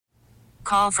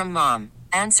Call from mom.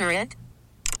 Answer it.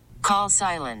 Call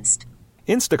silenced.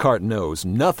 Instacart knows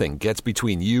nothing gets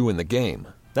between you and the game.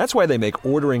 That's why they make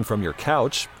ordering from your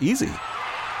couch easy.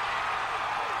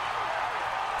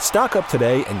 Stock up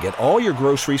today and get all your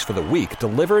groceries for the week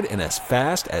delivered in as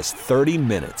fast as 30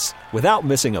 minutes without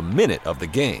missing a minute of the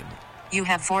game. You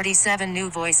have 47 new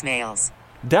voicemails.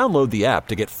 Download the app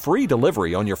to get free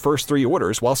delivery on your first 3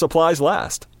 orders while supplies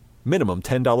last. Minimum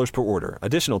 $10 per order.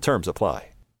 Additional terms apply.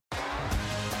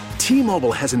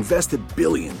 T-Mobile has invested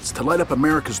billions to light up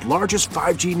America's largest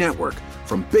 5G network,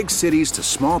 from big cities to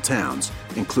small towns,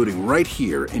 including right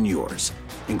here in yours.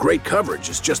 And great coverage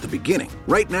is just the beginning.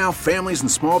 Right now, families and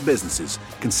small businesses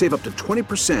can save up to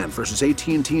 20% versus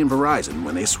AT&T and Verizon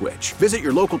when they switch. Visit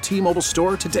your local T-Mobile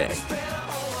store today.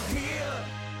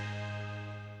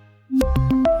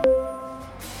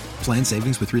 Plan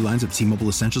savings with 3 lines of T-Mobile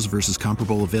Essentials versus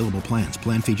comparable available plans.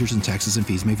 Plan features and taxes and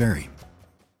fees may vary.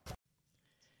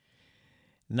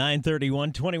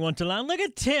 9:31, 21 to 9. Look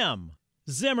at Tim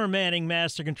Zimmer manning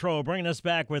Master Control, bringing us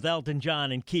back with Elton John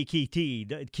and Kiki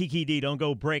D. Don't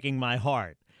go breaking my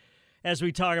heart. As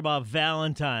we talk about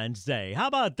Valentine's Day. How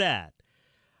about that?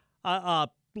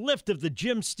 Lift of the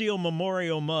Jim Steele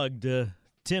Memorial Mug to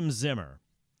Tim Zimmer.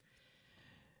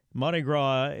 Mardi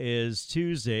Gras is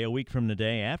Tuesday, a week from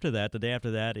today. The day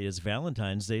after that is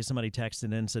Valentine's Day. Somebody texted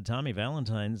in and said, Tommy,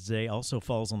 Valentine's Day also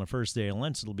falls on the first day of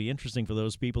Lent, so it'll be interesting for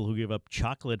those people who give up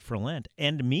chocolate for Lent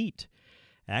and meat.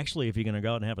 Actually, if you're going to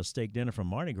go out and have a steak dinner from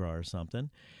Mardi Gras or something.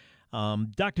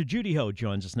 Dr. Judy Ho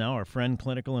joins us now, our friend,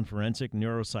 clinical and forensic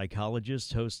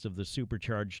neuropsychologist, host of the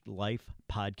SuperCharged Life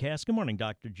podcast. Good morning,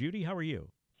 Dr. Judy. How are you?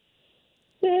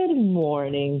 Good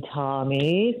morning,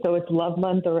 Tommy. So it's Love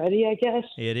Month already, I guess?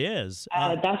 It is.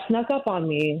 That snuck up on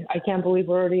me. I can't believe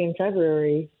we're already in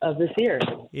February of this year.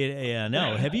 Yeah,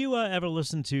 no. Have you ever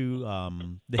listened to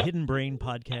the Hidden Brain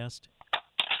podcast?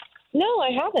 No, I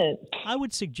haven't. I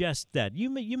would suggest that. You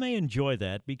may enjoy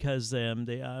that because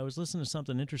I was listening to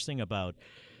something interesting about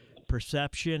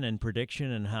perception and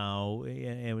prediction and how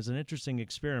it was an interesting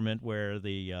experiment where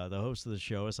the host of the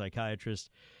show, a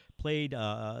psychiatrist, played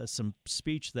some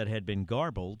speech that had been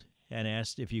garbled and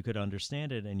asked if you could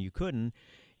understand it, and you couldn't.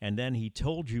 And then he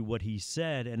told you what he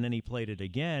said, and then he played it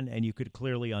again, and you could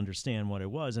clearly understand what it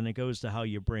was. And it goes to how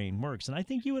your brain works. And I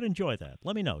think you would enjoy that.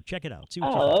 Let me know. Check it out. See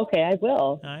what you think. Okay, I will.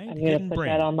 All right? I'm going to put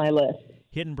that on my list.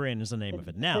 Hidden Brain is the name of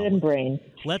it. Now, Hidden Brain.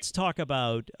 Let's talk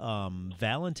about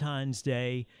Valentine's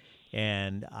Day.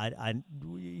 And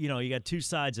you got two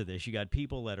sides of this. You got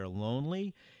people that are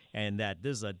lonely, and that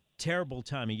this is a terrible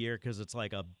time of year because it's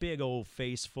like a big old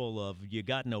face full of you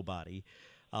got nobody.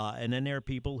 And then there are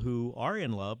people who are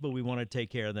in love, but we want to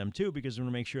take care of them too because we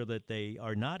want to make sure that they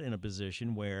are not in a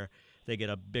position where they get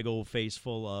a big old face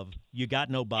full of you got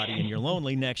nobody and you're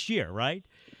lonely next year, right?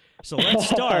 So let's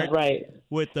start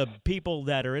with the people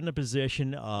that are in the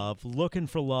position of looking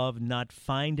for love, not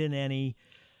finding any.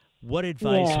 What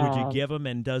advice would you give them,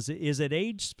 and is it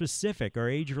age specific or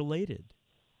age related?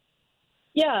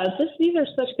 Yeah, these are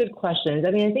such good questions.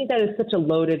 I mean, I think that is such a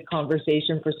loaded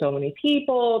conversation for so many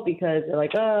people because they're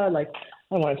like, I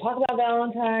don't want to talk about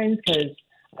Valentine's because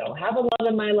I don't have a love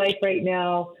in my life right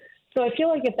now. So I feel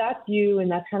like if that's you and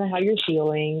that's kind of how you're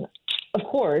feeling, of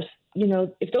course,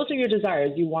 if those are your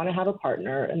desires, you want to have a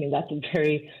partner. I mean, that's a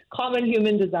very common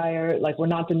human desire. Like, we're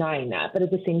not denying that. But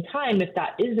at the same time, if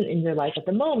that isn't in your life at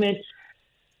the moment,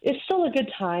 it's still a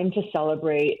good time to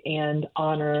celebrate and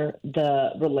honor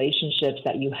the relationships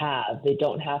that you have. They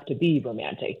don't have to be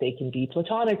romantic. They can be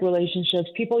platonic relationships,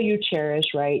 people you cherish,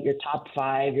 right? Your top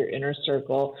 5, your inner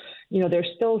circle.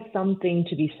 There's still something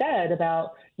to be said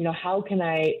about, how can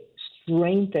I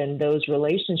strengthen those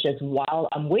relationships while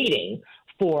I'm waiting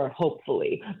for,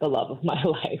 hopefully, the love of my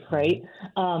life, right?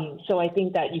 So I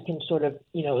think that you can sort of,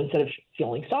 instead of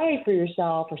feeling sorry for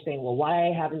yourself or saying, well,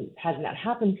 why hasn't that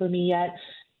happened for me yet?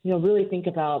 Really think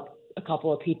about a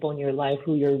couple of people in your life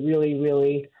who you're really,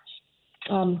 really,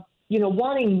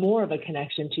 wanting more of a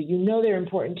connection to. They're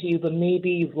important to you, but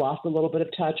maybe you've lost a little bit of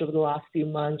touch over the last few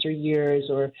months or years,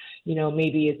 or,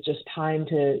 maybe it's just time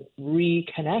to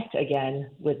reconnect again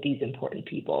with these important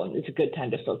people. And it's a good time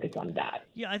to focus on that.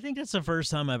 Yeah, I think that's the first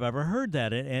time I've ever heard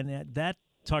that. And that,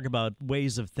 talk about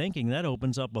ways of thinking, that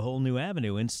opens up a whole new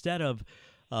avenue. Instead of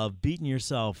beating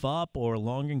yourself up or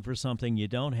longing for something you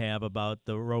don't have about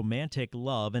the romantic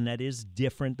love, and that is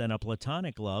different than a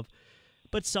platonic love,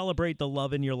 but celebrate the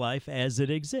love in your life as it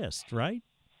exists, right?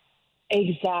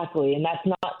 Exactly. And that's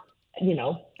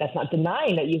not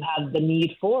denying that you have the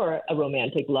need for a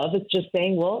romantic love. It's just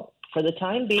saying, well, for the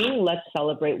time being, let's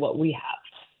celebrate what we have.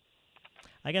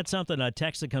 I got something, a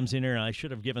text that comes in here, and I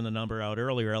should have given the number out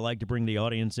earlier. I like to bring the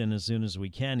audience in as soon as we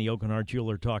can. The Oakenhart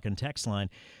Jeweler Talking text line,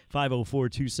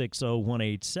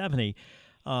 504-260-1870.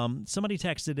 Somebody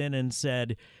texted in and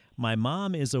said, my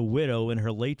mom is a widow in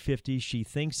her late 50s. She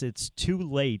thinks it's too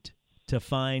late to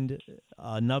find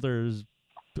another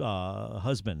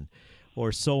husband or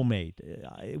soulmate,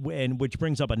 and which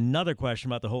brings up another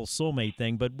question about the whole soulmate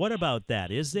thing. But what about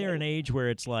that? Is there an age where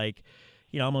it's like,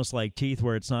 almost like teeth,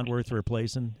 where it's not worth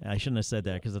replacing? I shouldn't have said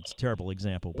that because it's a terrible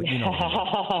example, but you know what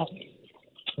I mean.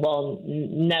 Well,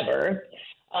 never.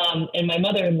 And my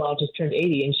mother-in-law just turned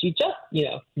 80, and she just,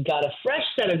 got a fresh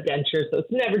set of dentures, so it's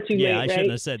never too late, Yeah, I right?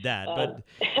 shouldn't have said that, but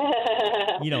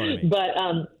you know what I mean.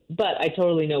 But I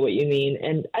totally know what you mean,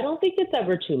 and I don't think it's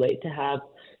ever too late to have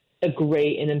a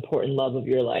great and important love of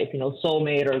your life,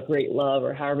 soulmate or great love,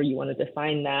 or however you want to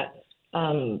define that.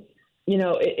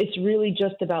 It's really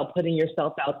just about putting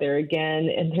yourself out there again.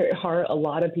 And there are a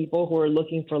lot of people who are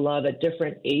looking for love at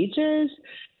different ages.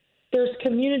 There's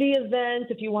community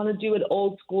events if you want to do it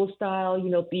old school style,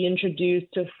 be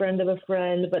introduced to a friend of a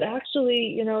friend. But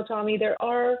actually, Tommy, there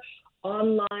are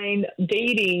online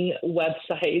dating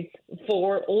websites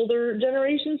for older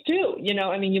generations too.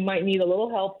 You might need a little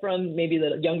help from maybe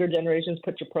the younger generations,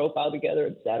 put your profile together,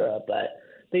 et cetera, but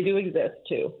they do exist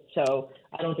too. So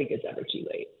I don't think it's ever too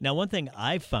late. Now, one thing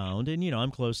I've found, and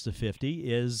I'm close to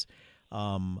 50, is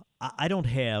I don't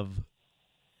have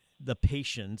the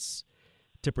patience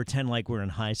to pretend like we're in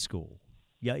high school.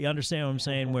 You understand what I'm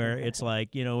saying? Where it's like,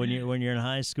 when you're in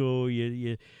high school,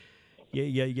 you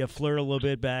flirt a little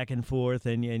bit back and forth,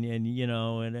 and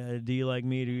do you like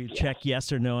me to check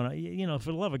yes or no? And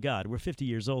for the love of God, we're 50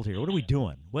 years old here. What are we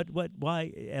doing?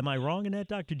 Why am I wrong in that,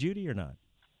 Dr. Judy, or not?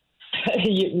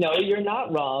 No, you're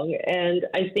not wrong. And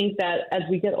I think that as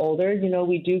we get older,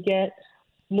 we do get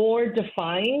more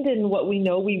defined in what we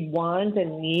know we want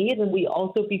and need. And we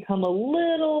also become a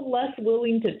little less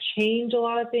willing to change a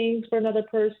lot of things for another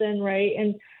person, right?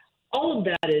 And all of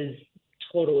that is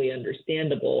totally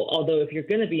understandable. Although if you're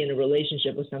going to be in a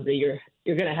relationship with somebody,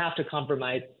 you're going to have to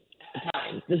compromise at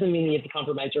times. Doesn't mean you have to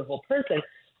compromise your whole person.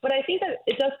 But I think that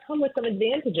it does come with some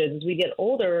advantages as we get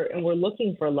older and we're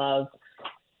looking for love.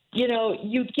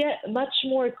 You get much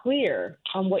more clear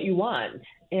on what you want,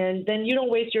 and then you don't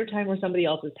waste your time or somebody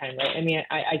else's time, right? I mean,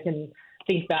 I can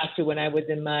think back to when I was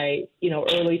in my,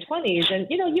 early 20s, and,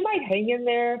 you might hang in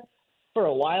there for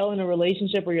a while in a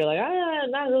relationship where you're like, I'm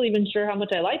not really even sure how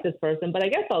much I like this person, but I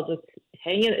guess I'll just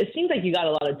hang in. It seems like you got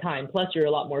a lot of time, plus you're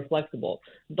a lot more flexible.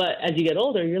 But as you get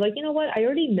older, you're like, you know what? I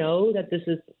already know that this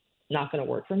is not going to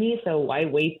work for me, so why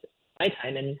waste my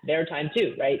time and their time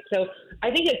too, right? So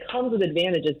I think it comes with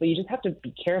advantages, but you just have to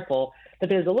be careful that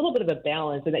there's a little bit of a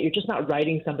balance and that you're just not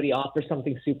writing somebody off for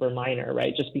something super minor,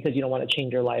 right? Just because you don't want to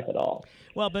change your life at all.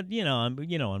 Well, but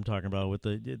I'm talking about with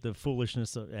the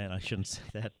foolishness of, and I shouldn't say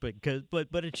that, but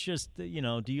it's just do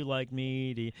you like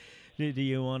me? Do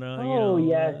you want to? Oh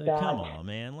yes, come on,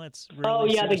 man. Let's. Really oh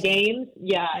yeah, the games.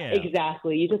 Yeah,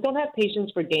 exactly. You just don't have patience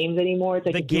for games anymore. It's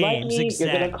like if you like me,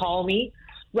 you're gonna call me.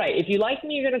 Right. If you like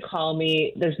me, you're going to call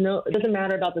me. It doesn't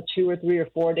matter about the 2 or 3 or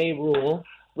 4 day rule,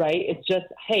 right? It's just,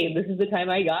 hey, this is the time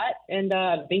I got, and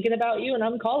I'm thinking about you, and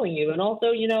I'm calling you. And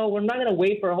also, we're not going to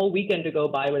wait for a whole weekend to go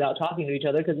by without talking to each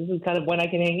other, because this is kind of when I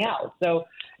can hang out. So,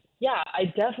 yeah, I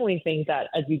definitely think that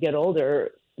as you get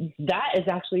older, that is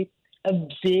actually a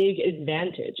big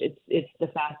advantage. It's the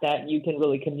fact that you can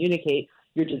really communicate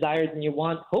your desires and your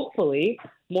wants, hopefully,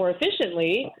 more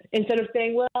efficiently, instead of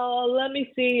saying, well, let me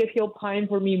see if he'll pine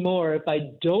for me more if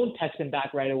I don't text him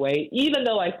back right away, even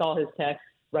though I saw his text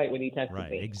right when he texted me.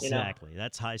 Right, exactly.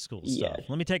 That's high school stuff. Yes.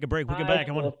 Let me take a break. We'll get back.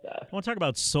 I want to talk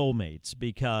about soulmates,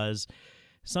 because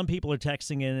some people are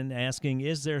texting in and asking,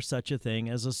 is there such a thing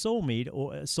as a soulmate,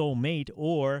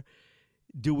 or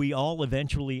do we all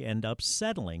eventually end up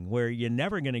settling where you're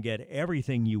never going to get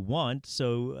everything you want?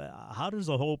 So how does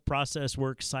the whole process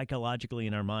work psychologically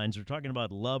in our minds? We're talking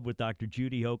about love with Dr.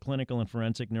 Judy Ho, clinical and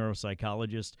forensic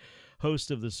neuropsychologist, host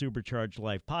of the SuperCharged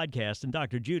Life podcast. And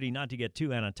Dr. Judy, not to get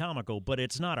too anatomical, but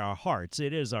it's not our hearts,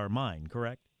 it is our mind,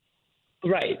 correct?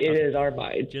 Right, it is our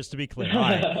mind. Just to be clear. All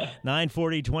right,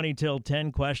 9:40, 20 till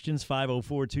 10, questions,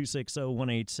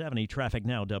 504-260-1870, traffic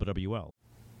now, WWL.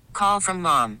 Call from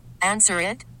mom. Answer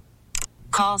it.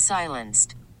 Call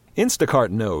silenced. Instacart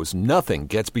knows nothing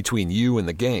gets between you and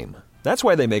the game. That's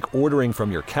why they make ordering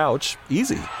from your couch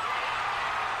easy.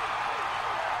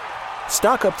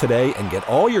 Stock up today and get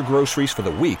all your groceries for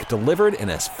the week delivered in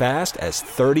as fast as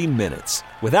 30 minutes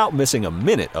without missing a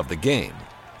minute of the game.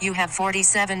 You have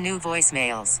 47 new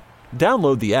voicemails.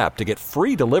 Download the app to get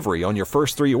free delivery on your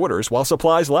first 3 orders while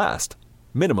supplies last.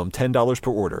 Minimum $10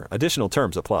 per order. Additional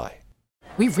terms apply.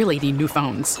 We really need new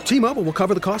phones. T-Mobile will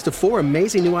cover the cost of 4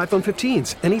 amazing new iPhone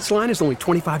 15s, and each line is only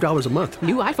 $25 a month.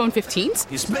 New iPhone 15s?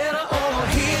 It's better over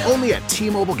here. Only at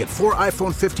T-Mobile, get 4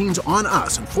 iPhone 15s on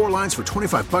us and 4 lines for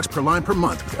 $25 per line per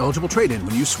month with eligible trade-in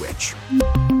when you switch.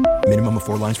 Minimum of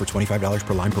 4 lines for $25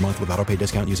 per line per month with autopay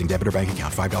discount using debit or bank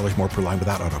account. $5 more per line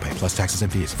without autopay, plus taxes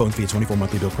and fees. Phone fee at 24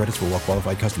 monthly bill credits for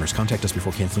well-qualified customers. Contact us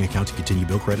before canceling account to continue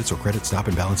bill credits or credit stop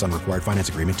and balance on required finance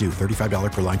agreement due.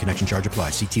 $35 per line connection charge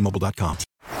applies. See T-Mobile.com.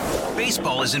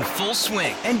 Baseball is in full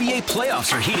swing. NBA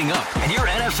playoffs are heating up, and your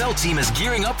NFL team is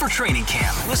gearing up for training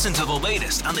camp. Listen to the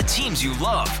latest on the teams you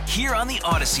love here on the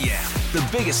Odyssey app. The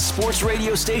biggest sports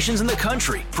radio stations in the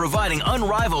country, providing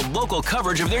unrivaled local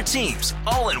coverage of their teams,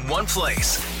 all in one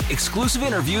place. Exclusive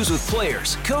interviews with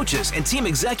players, coaches, and team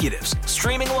executives,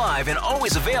 streaming live and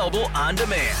always available on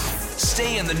demand.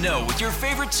 Stay in the know with your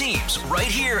favorite teams right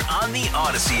here on the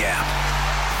Odyssey app.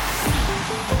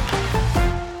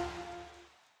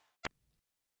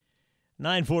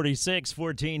 9:46,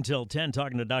 14 till 10,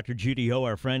 talking to Dr. Judy Ho,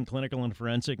 our friend, clinical and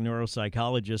forensic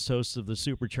neuropsychologist, host of the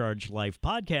SuperCharged Life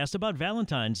podcast about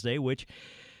Valentine's Day, which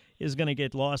is going to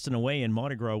get lost in a way in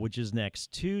Mardi Gras, which is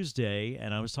next Tuesday.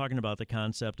 And I was talking about the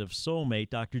concept of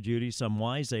soulmate. Dr. Judy, some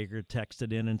wiseacre,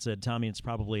 texted in and said, Tommy, it's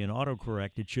probably an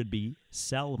autocorrect. It should be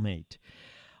cellmate.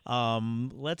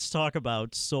 Let's talk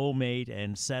about soulmate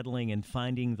and settling and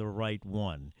finding the right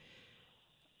one.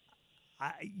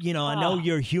 I know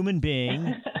you're a human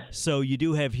being, so you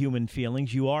do have human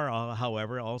feelings. You are,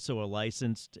 however, also a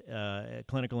licensed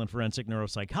clinical and forensic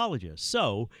neuropsychologist.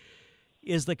 So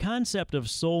is the concept of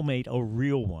soulmate a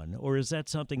real one, or is that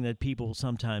something that people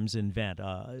sometimes invent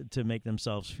to make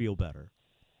themselves feel better?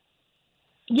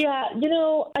 Yeah,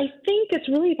 I think it's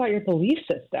really about your belief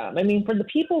system. I mean, for the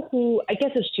people who, I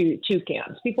guess it's two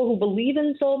camps, people who believe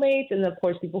in soulmates and, of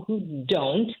course, people who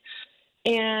don't.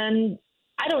 And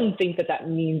I don't think that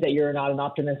means that you're not an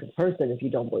optimistic person if you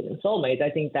don't believe in soulmates.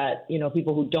 I think that,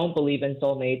 people who don't believe in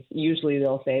soulmates, usually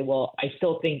they'll say, well, I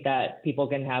still think that people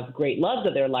can have great loves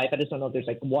of their life. I just don't know if there's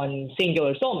like one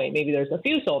singular soulmate. Maybe there's a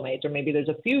few soulmates, or maybe there's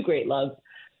a few great loves.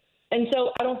 And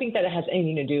so I don't think that it has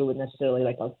anything to do with necessarily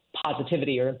like a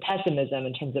positivity or pessimism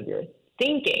in terms of your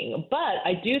thinking. But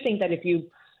I do think that if you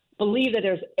believe that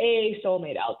there's a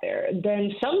soulmate out there,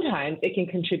 then sometimes it can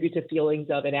contribute to feelings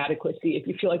of inadequacy if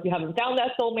you feel like you haven't found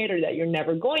that soulmate or that you're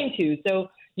never going to. So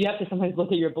you have to sometimes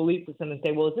look at your belief system and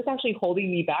say, well, is this actually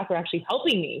holding me back or actually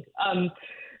helping me?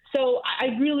 So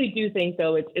I really do think,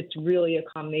 though, it's really a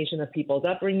combination of people's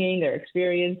upbringing, their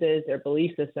experiences, their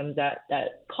belief systems that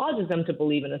causes them to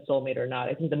believe in a soulmate or not.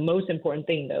 I think the most important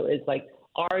thing, though, is like,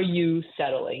 are you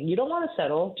settling? You don't want to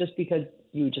settle just because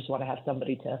you just want to have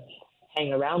somebody to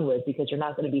hang around with, because you're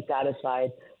not going to be satisfied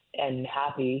and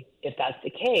happy if that's the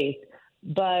case.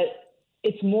 But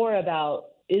it's more about,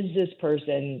 is this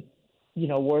person,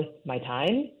 worth my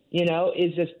time?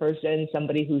 Is this person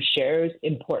somebody who shares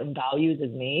important values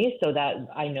as me, so that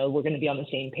I know we're going to be on the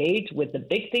same page with the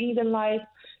big things in life?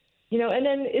 And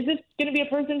then is this going to be a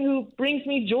person who brings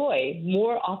me joy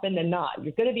more often than not?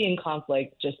 You're going to be in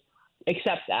conflict. Just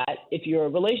accept that. If you're a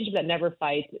relationship that never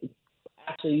fights, it's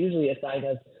actually usually a sign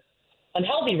of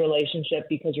unhealthy relationship,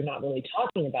 because you're not really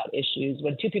talking about issues.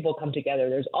 When two people come together,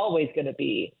 there's always going to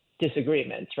be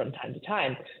disagreements from time to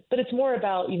time. But it's more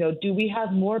about, do we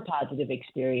have more positive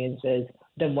experiences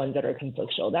than ones that are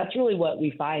conflictual? That's really what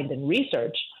we find in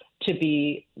research to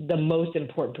be the most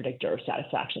important predictor of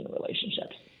satisfaction in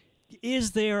relationships.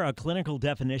 Is there a clinical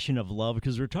definition of love?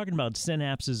 Because we're talking about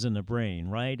synapses in the brain,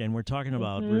 right? And we're talking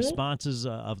about responses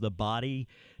of the body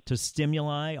to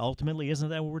stimuli. Ultimately, isn't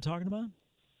that what we're talking about?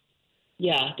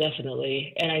 Yeah,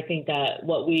 definitely. And I think that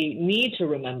what we need to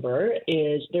remember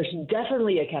is there's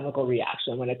definitely a chemical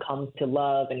reaction when it comes to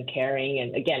love and caring.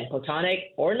 And again,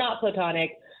 platonic or not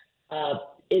platonic,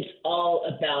 it's all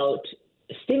about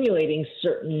stimulating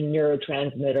certain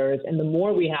neurotransmitters. And the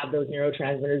more we have those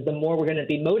neurotransmitters, the more we're going to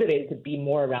be motivated to be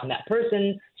more around that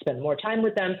person, spend more time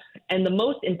with them. And the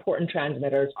most important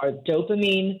transmitters are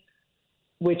dopamine,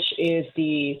 which is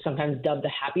sometimes dubbed the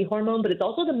happy hormone, but it's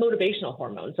also the motivational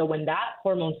hormone. So when that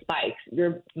hormone spikes,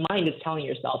 your mind is telling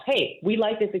yourself, hey, we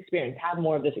like this experience, have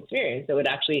more of this experience. So it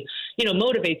actually,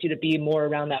 motivates you to be more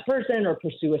around that person or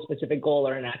pursue a specific goal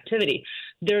or an activity.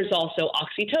 There's also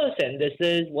oxytocin. This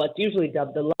is what's usually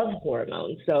dubbed the love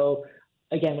hormone. So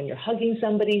again, when you're hugging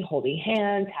somebody, holding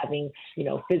hands, having,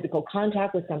 physical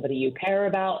contact with somebody you care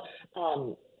about,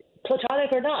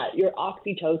 platonic or not, your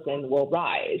oxytocin will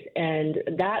rise. And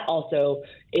that also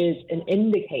is an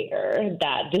indicator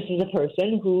that this is a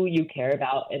person who you care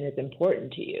about and is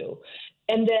important to you.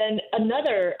 And then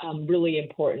another really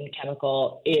important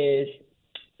chemical is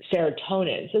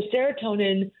serotonin. So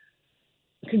serotonin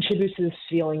contributes to this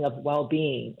feeling of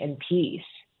well-being and peace.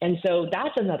 And so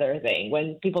that's another thing.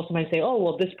 When people sometimes say, oh,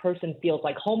 well, this person feels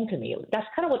like home to me, that's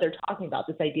kind of what they're talking about,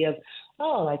 this idea of,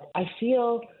 oh, like I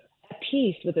feel at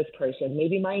peace with this person.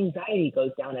 Maybe my anxiety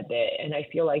goes down a bit and I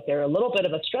feel like they're a little bit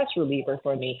of a stress reliever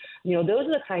for me. You know, those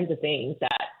are the kinds of things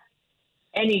that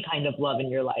any kind of love in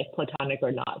your life, platonic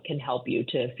or not, can help you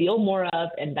to feel more of,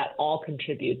 and that all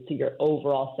contributes to your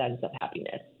overall sense of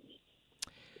happiness.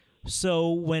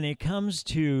 So when it comes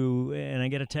to, and I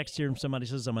get a text here from somebody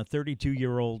who says, I'm a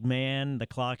 32-year-old man, the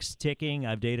clock's ticking,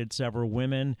 I've dated several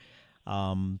women,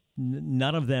 none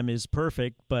of them is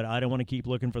perfect, but I don't want to keep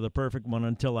looking for the perfect one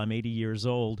until I'm 80 years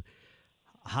old.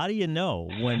 How do you know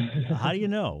how do you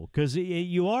know? Because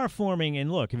you are forming,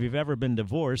 and look, if you've ever been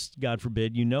divorced, God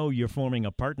forbid, you know you're forming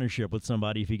a partnership with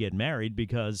somebody if you get married,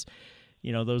 because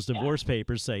you know, those divorce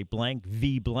papers say blank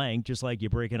v blank, just like you're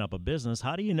breaking up a business.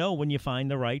 How do you know when you find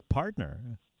the right partner?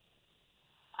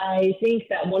 I think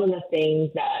that one of the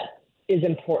things that is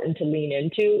important to lean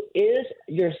into is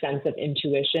your sense of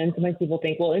intuition. Sometimes people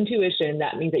think, well, intuition,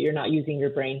 that means that you're not using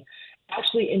your brain.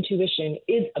 Actually, intuition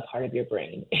is a part of your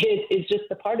brain. It's just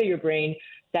the part of your brain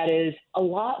that is a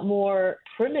lot more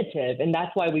primitive. And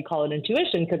that's why we call it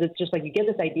intuition, because it's just like you get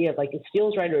this idea of like it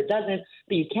feels right or it doesn't,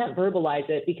 but you can't verbalize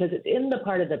it because it's in the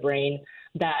part of the brain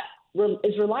that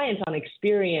is reliant on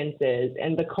experiences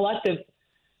and the collective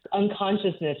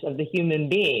unconsciousness of the human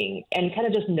being, and kind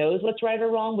of just knows what's right or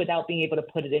wrong without being able to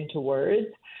put it into words.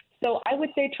 So I would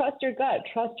say trust your gut,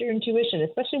 trust your intuition,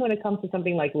 especially when it comes to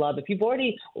something like love. If you've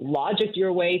already logicked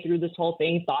your way through this whole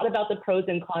thing, thought about the pros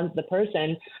and cons of the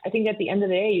person, I think at the end of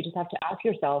the day, you just have to ask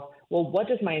yourself, well, what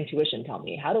does my intuition tell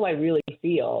me? How do I really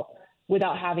feel,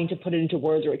 without having to put it into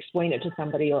words or explain it to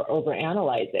somebody or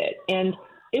overanalyze it? And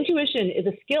intuition is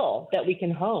a skill that we can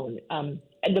hone.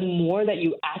 And the more that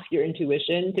you ask your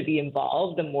intuition to be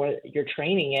involved, the more you're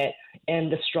training it,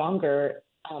 and the stronger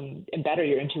and better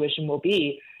your intuition will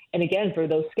be. And again, for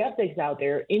those skeptics out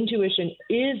there, intuition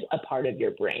is a part of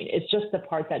your brain. It's just the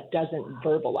part that doesn't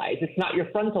verbalize. It's not your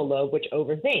frontal lobe, which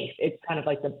overthinks. It's kind of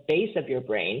like the base of your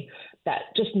brain that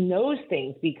just knows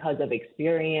things because of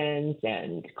experience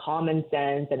and common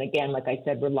sense. And again, like I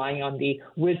said, relying on the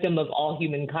wisdom of all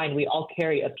humankind, we all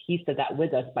carry a piece of that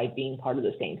with us by being part of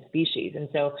the same species. And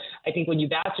so I think when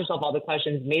you've asked yourself all the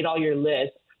questions, made all your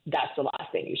lists, that's the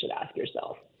last thing you should ask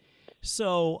yourself.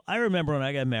 So I remember when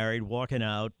I got married, walking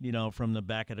out, you know, from the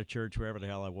back of the church, wherever the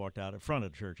hell I walked out, in front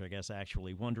of the church, I guess,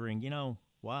 actually, wondering, you know,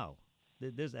 wow,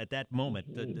 at that moment,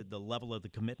 the level of the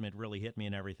commitment really hit me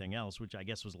and everything else, which I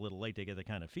guess was a little late to get the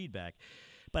kind of feedback.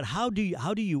 But how do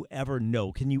you ever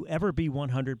know? Can you ever be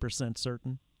 100%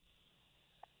 certain?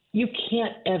 You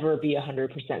can't ever be 100%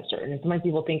 certain. And sometimes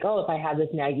people think, oh, if I have this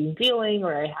nagging feeling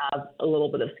or I have a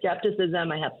little bit of skepticism,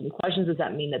 I have some questions, does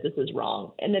that mean that this is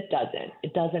wrong? And it doesn't.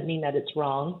 It doesn't mean that it's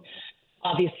wrong.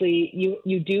 Obviously,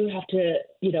 you do have to,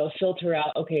 filter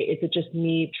out, okay, is it just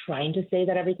me trying to say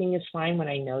that everything is fine when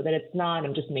I know that it's not?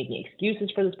 I'm just making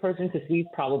excuses for this person, because we've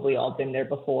probably all been there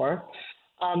before.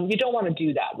 You don't want to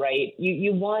do that, right?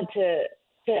 You want to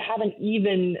have an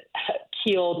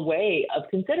even-keeled way of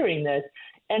considering this.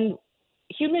 And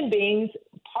human beings,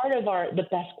 part of the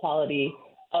best quality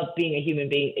of being a human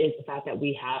being is the fact that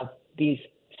we have these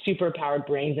superpowered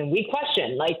brains and we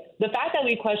question. Like, the fact that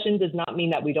we question does not mean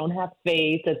that we don't have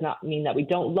faith, does not mean that we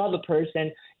don't love a person.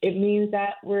 It means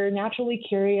that we're naturally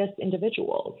curious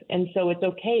individuals. And so it's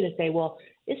okay to say, well,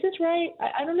 is this right?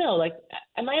 I don't know. Like,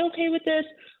 am I okay with this?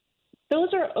 Those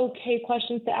are okay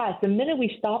questions to ask. The minute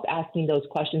we stop asking those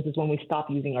questions is when we stop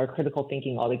using our critical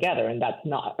thinking altogether, and that's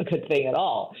not a good thing at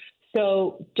all.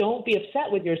 So don't be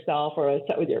upset with yourself or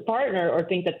upset with your partner or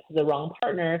think that's the wrong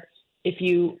partner if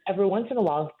you every once in a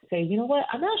while say, you know what,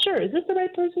 I'm not sure. Is this the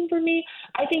right person for me?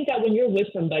 I think that when you're with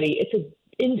somebody, it's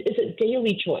a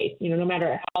daily choice, no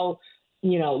matter how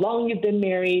long you've been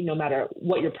married, no matter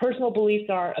what your personal beliefs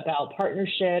are about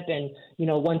partnership. And,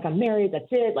 once I'm married, that's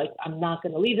it. Like, I'm not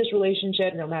going to leave this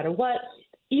relationship no matter what.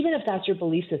 Even if that's your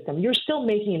belief system, you're still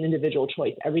making an individual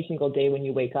choice every single day when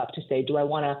you wake up to say, do I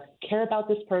want to care about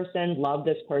this person, love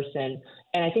this person?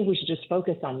 And I think we should just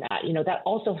focus on that. That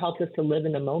also helps us to live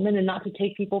in the moment and not to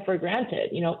take people for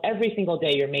granted. Every single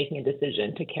day you're making a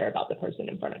decision to care about the person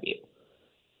in front of you.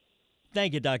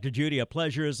 Thank you, Dr. Judy. A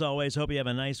pleasure as always. Hope you have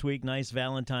a nice week, nice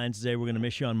Valentine's Day. We're going to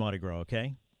miss you on Mardi Gras,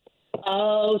 okay?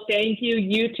 Oh, thank you.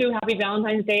 You too. Happy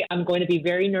Valentine's Day. I'm going to be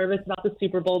very nervous about the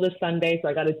Super Bowl this Sunday, so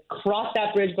I got to cross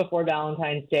that bridge before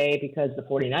Valentine's Day because the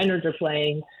 49ers are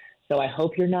playing. So I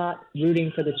hope you're not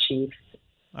rooting for the Chiefs.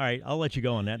 All right, I'll let you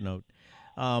go on that note.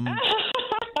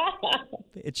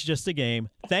 It's just a game.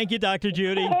 Thank you, Dr.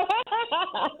 Judy.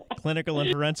 Clinical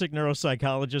and forensic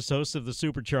neuropsychologist, host of the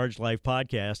SuperCharged Life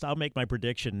podcast. I'll make my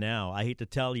prediction now. I hate to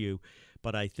tell you,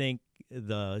 but I think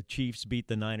the Chiefs beat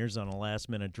the Niners on a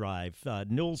last-minute drive.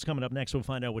 Newell's coming up next. We'll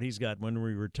find out what he's got when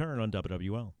we return on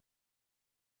WWL.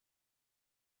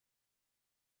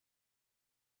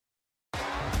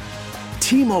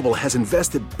 T-Mobile has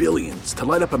invested billions to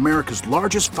light up America's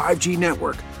largest 5G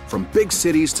network, from big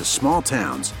cities to small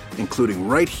towns, including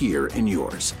right here in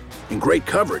yours. And great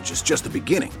coverage is just the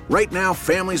beginning. Right now,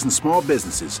 families and small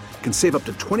businesses can save up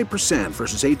to 20%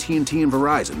 versus AT&T and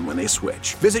Verizon when they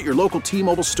switch. Visit your local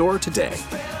T-Mobile store today.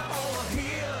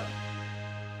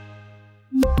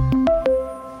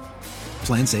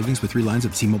 Plan savings with 3 lines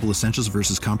of T-Mobile Essentials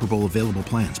versus comparable available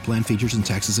plans. Plan features and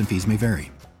taxes and fees may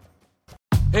vary.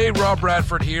 Hey, Rob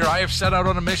Bradford here. I have set out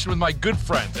on a mission with my good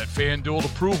friends at FanDuel to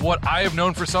prove what I have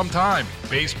known for some time.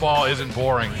 Baseball isn't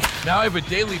boring. Now I have a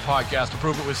daily podcast to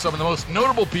prove it with some of the most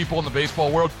notable people in the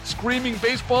baseball world, screaming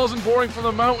baseball isn't boring from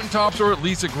the mountaintops, or at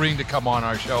least agreeing to come on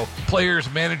our show. Players,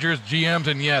 managers, GMs,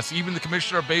 and yes, even the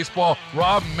commissioner of baseball,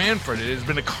 Rob Manfred. It has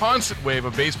been a constant wave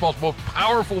of baseball's most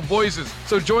powerful voices.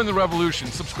 So join the revolution.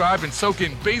 Subscribe and soak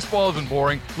in Baseball Isn't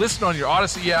Boring. Listen on your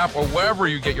Odyssey app or wherever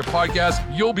you get your podcasts.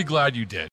 You'll be glad you did.